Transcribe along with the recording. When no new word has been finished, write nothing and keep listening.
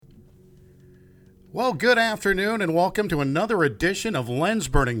Well, good afternoon and welcome to another edition of Len's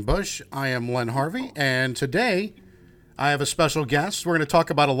Burning Bush. I am Len Harvey, and today I have a special guest. We're going to talk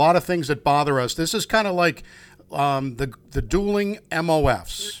about a lot of things that bother us. This is kind of like the dueling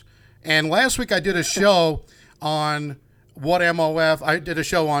MOFs. And last week I did a show on what MOF, I did a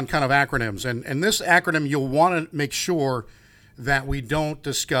show on kind of acronyms. And this acronym you'll want to make sure that we don't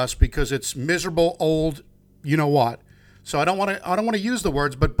discuss because it's miserable, old, you know what. So I don't want to use the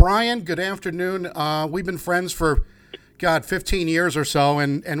words, but Brian, good afternoon. We've been friends for, 15 years or so,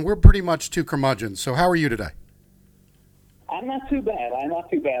 and we're pretty much two curmudgeons. So how are you today? I'm not too bad.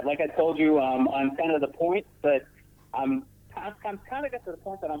 Like I told you, I'm kind of the point, but I'm kind of got to the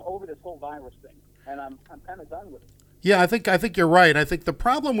point that I'm over this whole virus thing, and I'm kind of done with it. Yeah, I think you're right. I think the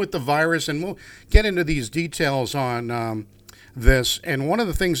problem with the virus, and we'll get into these details on this, and one of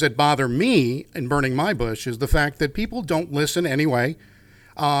the things that bother me in burning my bush is the fact that people don't listen anyway.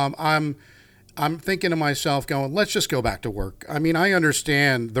 I'm thinking to myself, going, let's just go back to work. I mean, I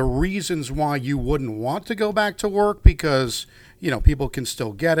understand the reasons why you wouldn't want to go back to work because, people can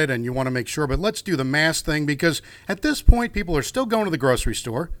still get it and you want to make sure, but let's do the mask thing because at this point, people are still going to the grocery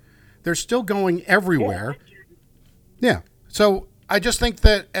store. They're still going everywhere. Yeah. So I just think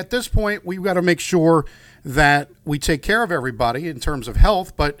that at this point, we've got to make sure that we take care of everybody in terms of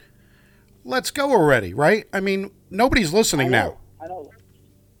health, but let's go already, right? I mean, nobody's listening now. I know.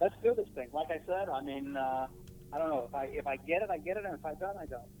 Let's do this thing. Like I said, I don't know. If I get it, I get it, and if I don't, I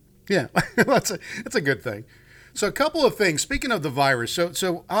don't. Yeah, that's a good thing. So a couple of things. Speaking of the virus,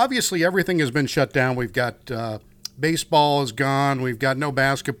 so obviously everything has been shut down. We've got baseball is gone. We've got no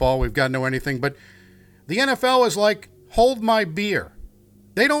basketball. We've got no anything. But the NFL is like, hold my beer.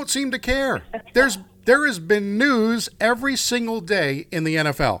 They don't seem to care. There has been news every single day in the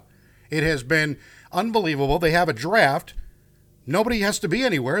NFL. It has been unbelievable. They have a draft. Nobody has to be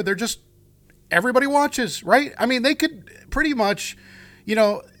anywhere. Everybody watches, right? I mean, they could pretty much,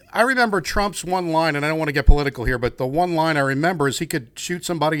 I remember Trump's one line, and I don't want to get political here, but the one line I remember is he could shoot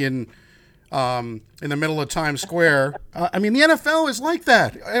somebody in the middle of Times Square. I mean, the NFL is like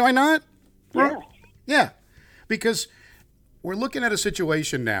that. Am I not? Yeah. Yeah. Because we're looking at a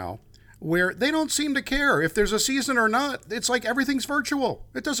situation now where they don't seem to care if there's a season or not. It's like everything's virtual.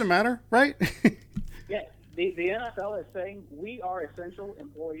 It doesn't matter, right? Yeah. The NFL is saying we are essential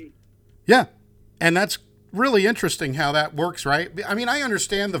employees. Yeah. And that's really interesting how that works, right? I mean, I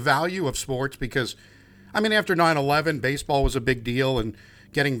understand the value of sports because, after 9/11, baseball was a big deal and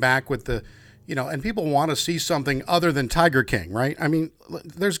getting back with the, and people want to see something other than Tiger King, right? I mean,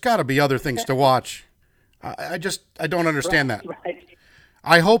 there's got to be other things to watch. I don't understand that. Right.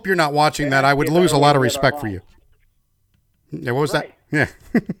 I hope you're not watching that. I would lose a lot of respect for you. Yeah, what was that? Yeah.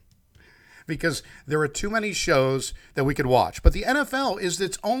 Because there are too many shows that we could watch. But the NFL is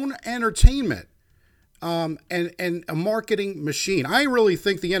its own entertainment and a marketing machine. I really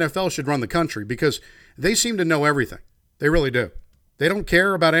think the NFL should run the country because they seem to know everything. They really do. They don't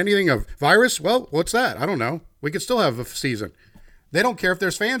care about anything of virus. Well, what's that? I don't know. We could still have a season. They don't care if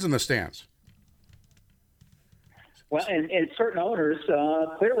there's fans in the stands. Well, and certain owners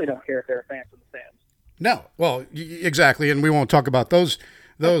clearly don't care if there are fans in the stands. No, well, exactly, and we won't talk about those.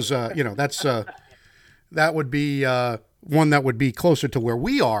 That's that would be one that would be closer to where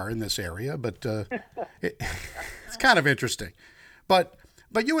we are in this area, but it's kind of interesting. But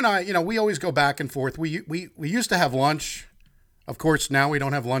you and I, we always go back and forth. We used to have lunch. Of course, now we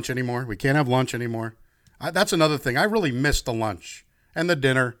don't have lunch anymore. We can't have lunch anymore. That's another thing. I really miss the lunch and the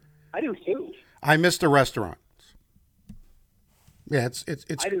dinner. I do too. I miss the restaurant. Yeah, it's.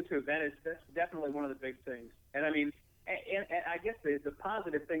 I do too. That's definitely one of the big things. And I mean, and I guess the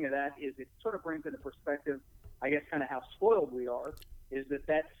positive thing of that is it sort of brings into perspective, I guess, kind of how spoiled we are. Is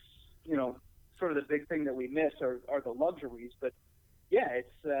that's sort of the big thing that we miss are the luxuries. But yeah,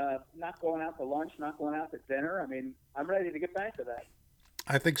 it's not going out to lunch, not going out to dinner. I mean, I'm ready to get back to that.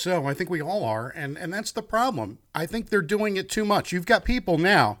 I think so. I think we all are, and that's the problem. I think they're doing it too much. You've got people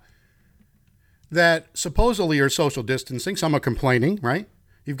now that supposedly are social distancing. Some are complaining, right?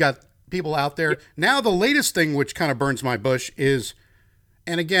 You've got people out there. Now the latest thing which kind of burns my bush is,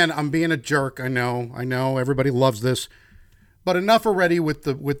 and again, I'm being a jerk. I know everybody loves this, but enough already with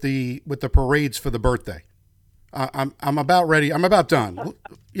the parades for the birthday. I'm about ready. I'm about done.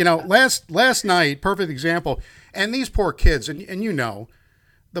 Last night, perfect example. And these poor kids, and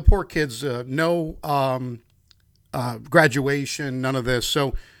the poor kids, no graduation, none of this.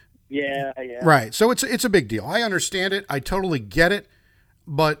 So yeah. Right. So it's a big deal. I understand it. I totally get it.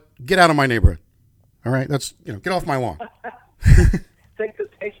 But get out of my neighborhood. All right. That's get off my lawn.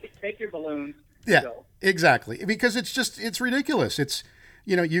 take your balloons. Yeah. Exactly. Because it's ridiculous.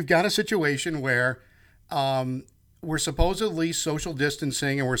 you've got a situation where we're supposedly social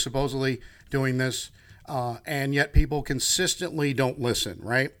distancing and we're supposedly doing this, and yet people consistently don't listen,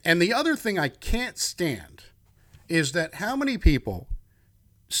 right? And the other thing I can't stand is that how many people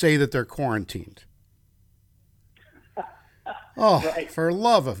say that they're quarantined? Oh, Right. for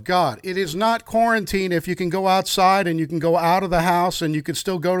love of God. It is not quarantine if you can go outside and you can go out of the house and you can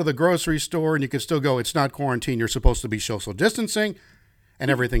still go to the grocery store and you can still go. It's not quarantine. You're supposed to be social distancing and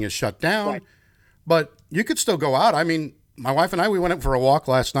everything is shut down. Right. But you could still go out. I mean, my wife and I, we went out for a walk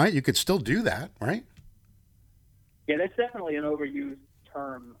last night. You could still do that, right? Yeah, that's definitely an overused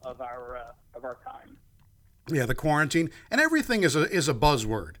term of our time. Yeah, the quarantine. And everything is a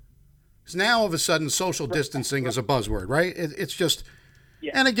buzzword. So now all of a sudden social distancing is a buzzword, right? It's just,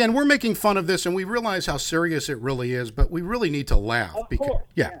 Yeah. and again, we're making fun of this and we realize how serious it really is, but we really need to laugh. Of course,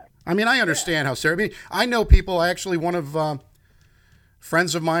 Yeah. yeah. I mean, I understand how serious. I mean, I know people, actually, one of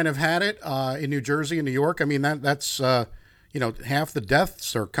friends of mine have had it in New Jersey and New York. I mean, that's half the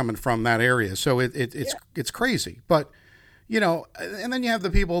deaths are coming from that area. So it's crazy. But, and then you have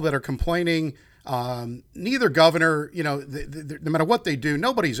the people that are complaining. Neither governor, no matter what they do,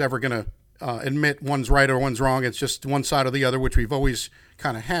 nobody's ever going to admit one's right or one's wrong. It's just one side or the other, which we've always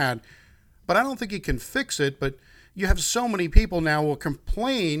kind of had. But I don't think you can fix it. But you have so many people now will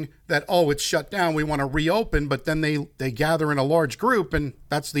complain that, oh, it's shut down, we want to reopen, but then they gather in a large group, and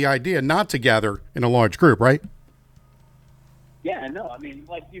that's the idea, not to gather in a large group, right? Yeah, no, I mean,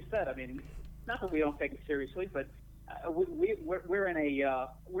 like you said, I mean, not that we don't take it seriously, but we're in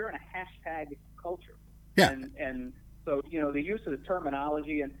a hashtag culture. Yeah. And so the use of the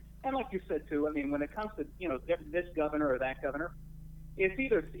terminology and like you said too, I mean, when it comes to this governor or that governor, it's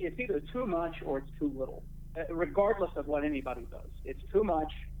either too much or it's too little. Regardless of what anybody does, it's too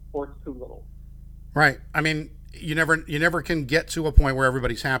much or it's too little. Right. I mean, you never can get to a point where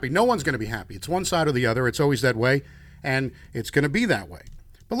everybody's happy. No one's going to be happy. It's one side or the other. It's always that way, and it's going to be that way.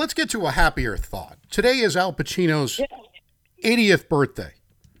 But let's get to a happier thought. Today is Al Pacino's 80th birthday.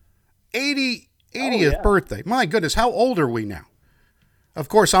 80th birthday. My goodness, how old are we now? Of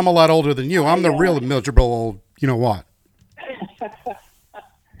course, I'm a lot older than you. I'm the real miserable old, you know what?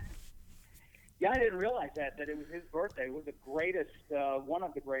 Yeah, I didn't realize that it was his birthday. It was the greatest, one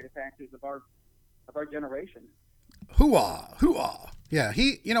of the greatest actors of our generation. Hoo-ah, hoo-ah. Yeah,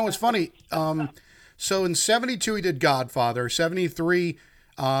 it's funny. So in 72, he did Godfather. 73,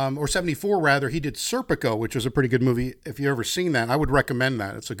 or 74 rather, he did Serpico, which was a pretty good movie. If you've ever seen that, I would recommend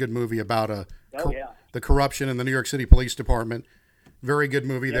that. It's a good movie about the corruption in the New York City Police Department. Very good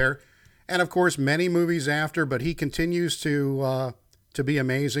movie there. And of course, many movies after, but he continues to be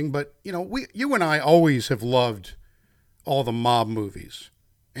amazing. But, you and I always have loved all the mob movies.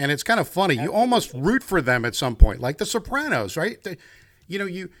 And it's kind of funny. You almost root for them at some point, like The Sopranos, right?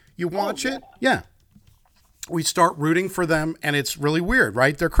 You watch it. Yeah. We start rooting for them, and it's really weird,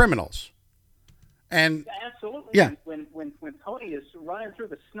 right? They're criminals. And absolutely. Yeah. When Tony is running through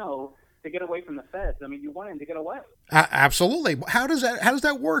the snow to get away from the feds, I mean, you want him to get away. Absolutely. How does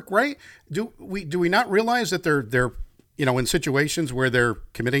that work, right? Do we not realize that they're in situations where they're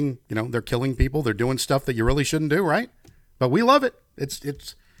committing, they're killing people, they're doing stuff that you really shouldn't do, right? But we love it. It's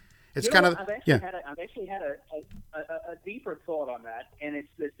kind of I've actually had a deeper thought on that, and it's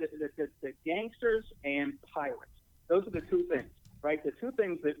the gangsters and pirates. Those are the two things, right? The two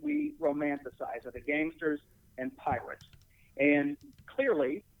things that we romanticize are the gangsters and pirates, and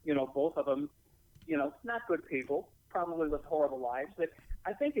clearly, both of them, not good people, probably with horrible lives. But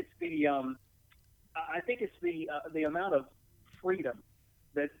I think it's the amount of freedom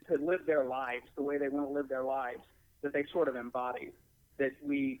that to live their lives the way they want to live their lives that they sort of embody, that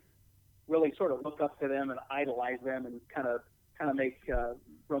we really sort of look up to them and idolize them and kind of make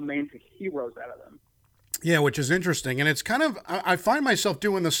romantic heroes out of them. Yeah, which is interesting. And it's kind of, I find myself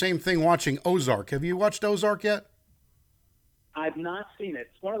doing the same thing watching Ozark. Have you watched Ozark yet? I've not seen it.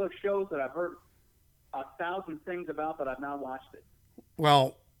 It's one of those shows that I've heard 1,000 things about, but I've not watched it.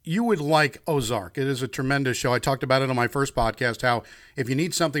 Well, you would like Ozark. It is a tremendous show. I talked about it on my first podcast, how if you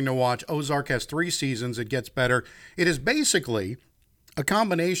need something to watch, Ozark has 3 seasons. It gets better. It is basically a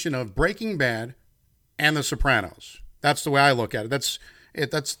combination of Breaking Bad and The Sopranos. That's the way I look at it. That's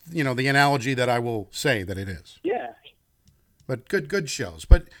the analogy that I will say that it is. Yeah. But good shows.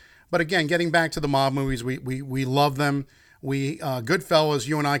 But again, getting back to the mob movies, we love them. Goodfellas,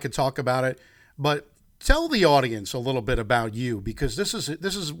 you and I could talk about it. But tell the audience a little bit about you, because this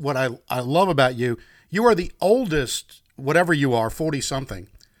is what I love about you. You are the oldest, whatever you are, 40-something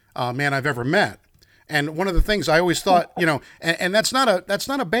man I've ever met. And one of the things I always thought, and that's not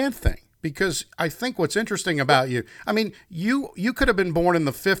a bad thing. because I think what's interesting about you, I mean, you could have been born in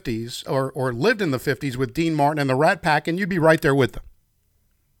the 50s or lived in the 50s with Dean Martin and the Rat Pack, and you'd be right there with them.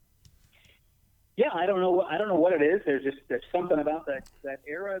 Yeah, I don't know. I don't know what it is. There's something about that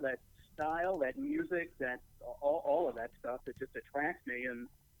era, that style, that music, that all of that stuff that just attracts me. And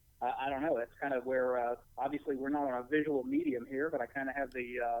I don't know. That's kind of where obviously we're not on a visual medium here, but I kind of have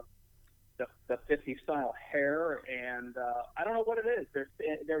the 50s style hair, and I don't know what it is.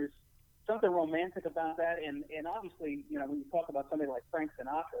 There's something romantic about that, and obviously, you know, when you talk about somebody like Frank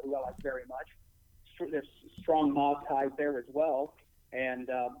Sinatra, who I like very much, there's strong mob ties there as well. And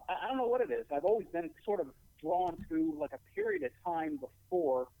I don't know what it is. I've always been sort of drawn to like a period of time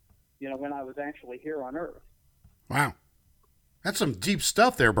before, you know, when I was actually here on Earth. Wow. That's some deep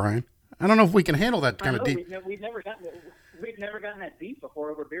stuff there, Brian. I don't know if we can handle that kind of deep. We've never gotten that deep before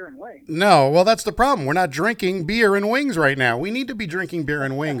over beer and wings. No, well, that's the problem. We're not drinking beer and wings right now. We need to be drinking beer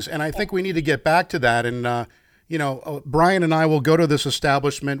and wings, and I think we need to get back to that. And, you know, Brian and I will go to this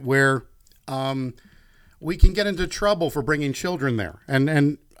establishment where we can get into trouble for bringing children there.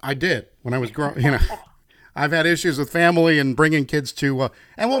 And I did when I was growing, you know. I've had issues with family and bringing kids to,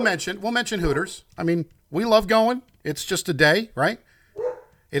 and we'll mention Hooters. I mean, we love going. It's just a day, right?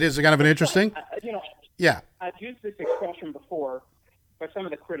 It is kind of an interesting. You know, yeah. I've used this expression before for some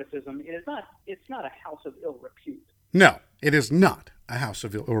of the criticism. It's not a house of ill repute. No, it is not a house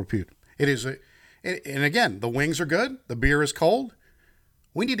of ill repute. It is and again, the wings are good. The beer is cold.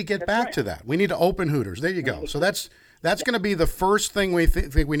 We need to get back to that. We need to open Hooters. There you go. So that's going to be the first thing we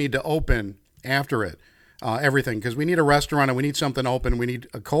think we need to open after it. Everything, because we need a restaurant and we need something open. We need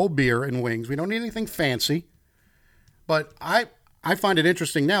a cold beer and wings. We don't need anything fancy. But I find it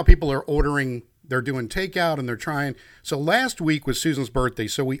interesting now. People are ordering. They're doing takeout and they're trying. So last week was Susan's birthday.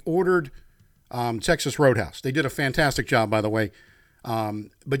 So we ordered Texas Roadhouse. They did a fantastic job, by the way.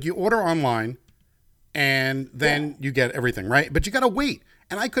 But you order online and then you get everything, right? But you got to wait.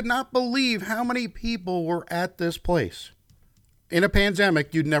 And I could not believe how many people were at this place. In a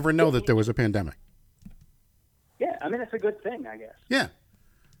pandemic, you'd never know that there was a pandemic. Yeah, I mean, it's a good thing, I guess. Yeah,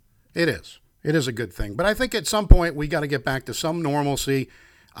 it is. It is a good thing. But I think at some point we got to get back to some normalcy.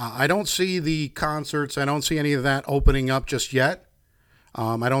 I don't see the concerts. I don't see any of that opening up just yet.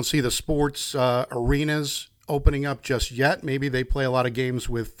 I don't see the sports arenas opening up just yet. Maybe they play a lot of games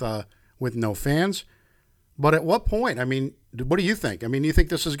with no fans. But at what point? I mean, what do you think? I mean, do you think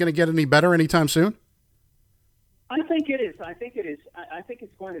this is going to get any better anytime soon? I think it is. I think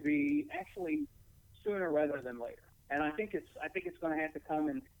it's going to be actually sooner rather than later. And I think it's going to have to come.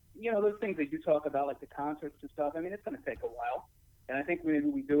 And you know, those things that you talk about, like the concerts and stuff. I mean, it's going to take a while. And I think maybe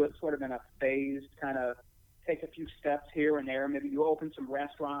we do it sort of in a phased kind of, take a few steps here and there. Maybe you open some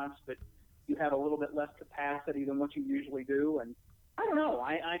restaurants, but you have a little bit less capacity than what you usually do. And I don't know.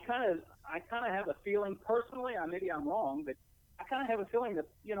 I kind of have a feeling personally. Maybe I'm wrong, but I kind of have a feeling that,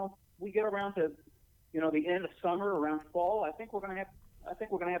 you know, we get around to, you know, the end of summer, around fall. I think we're going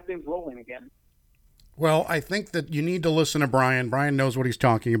to have things rolling again. Well, I think that you need to listen to Brian. Brian knows what he's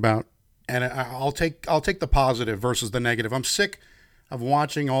talking about, and I'll take the positive versus the negative. I'm sick of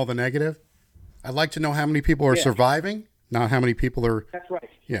watching all the negative. I'd like to know how many people are surviving, not how many people are. That's right.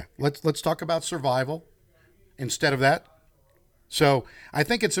 Yeah, let's talk about survival instead of that. So I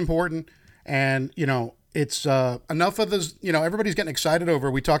think it's important, and you know, it's enough of this. You know, everybody's getting excited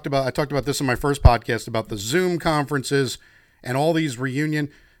over. I talked about this in my first podcast about the Zoom conferences and all these reunion.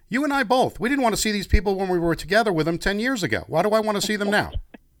 You and I both. We didn't want to see these people when we were together with them 10 years ago. Why do I want to see them now?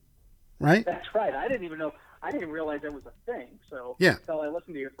 Right? That's right. I didn't realize that was a thing. So yeah. Until I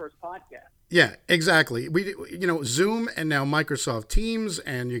listened to your first podcast. Yeah, exactly. Zoom and now Microsoft Teams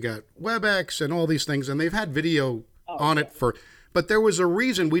and you got WebEx and all these things, and they've had video on it but there was a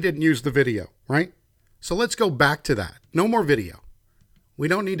reason we didn't use the video, right? So let's go back to that. No more video. We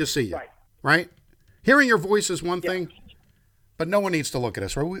don't need to see you, right? Hearing your voice is one thing. But no one needs to look at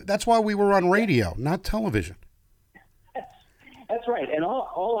us, right? That's why we were on radio, not television. That's right. And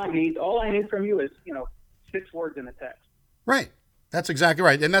all I need from you is, you know, 6 words in a text. Right. That's exactly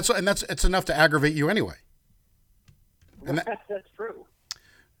right. And it's enough to aggravate you anyway. And that's true.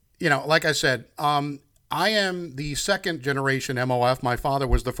 You know, like I said, I am the second generation MOF. My father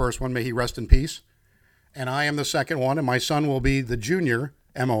was the first one. May he rest in peace. And I am the second one, and my son will be the junior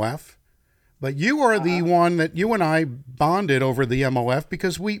MOF. But you are the one that you and I bonded over the MOF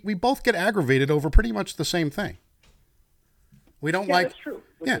because we both get aggravated over pretty much the same thing. We don't like. That's true.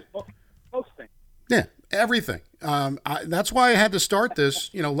 Most things. Yeah, everything. That's why I had to start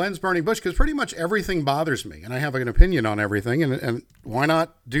this, you know, Len's Burning Bush, because pretty much everything bothers me, and I have an opinion on everything. And why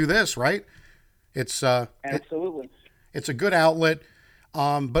not do this, right? It's absolutely. It's a good outlet.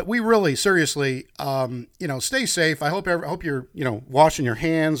 But we really, seriously, stay safe. I hope you're, washing your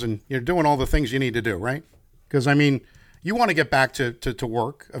hands and you're doing all the things you need to do, right? Because I mean, you want to get back to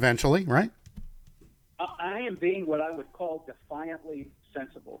work eventually, right? I am being what I would call defiantly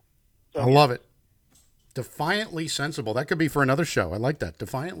sensible. So I love it. Defiantly sensible. That could be for another show. I like that.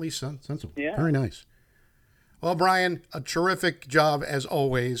 Defiantly sensible. Yeah. Very nice. Well, Brian, a terrific job as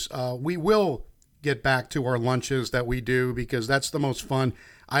always. We will get back to our lunches that we do because that's the most fun.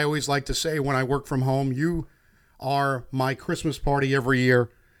 I always like to say when I work from home, you are my Christmas party every year,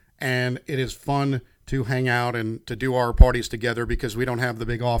 and it is fun to hang out and to do our parties together because we don't have the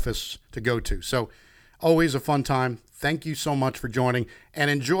big office to go to. So always a fun time. Thank you so much for joining, and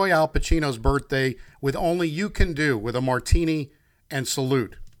enjoy Al Pacino's birthday with Only You Can Do with a martini and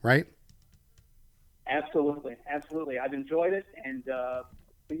salute, right? absolutely, absolutely. I've enjoyed it, and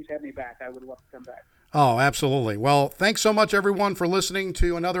please have me back. I would love to come back. Oh, absolutely. Well, thanks so much, everyone, for listening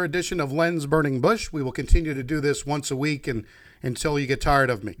to another edition of Len's Burning Bush. We will continue to do this once a week and until you get tired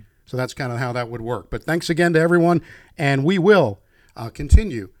of me. So that's kind of how that would work. But thanks again to everyone, and we will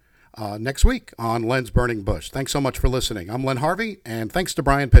continue next week on Len's Burning Bush. Thanks so much for listening. I'm Len Harvey, and thanks to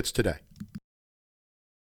Brian Pitts today.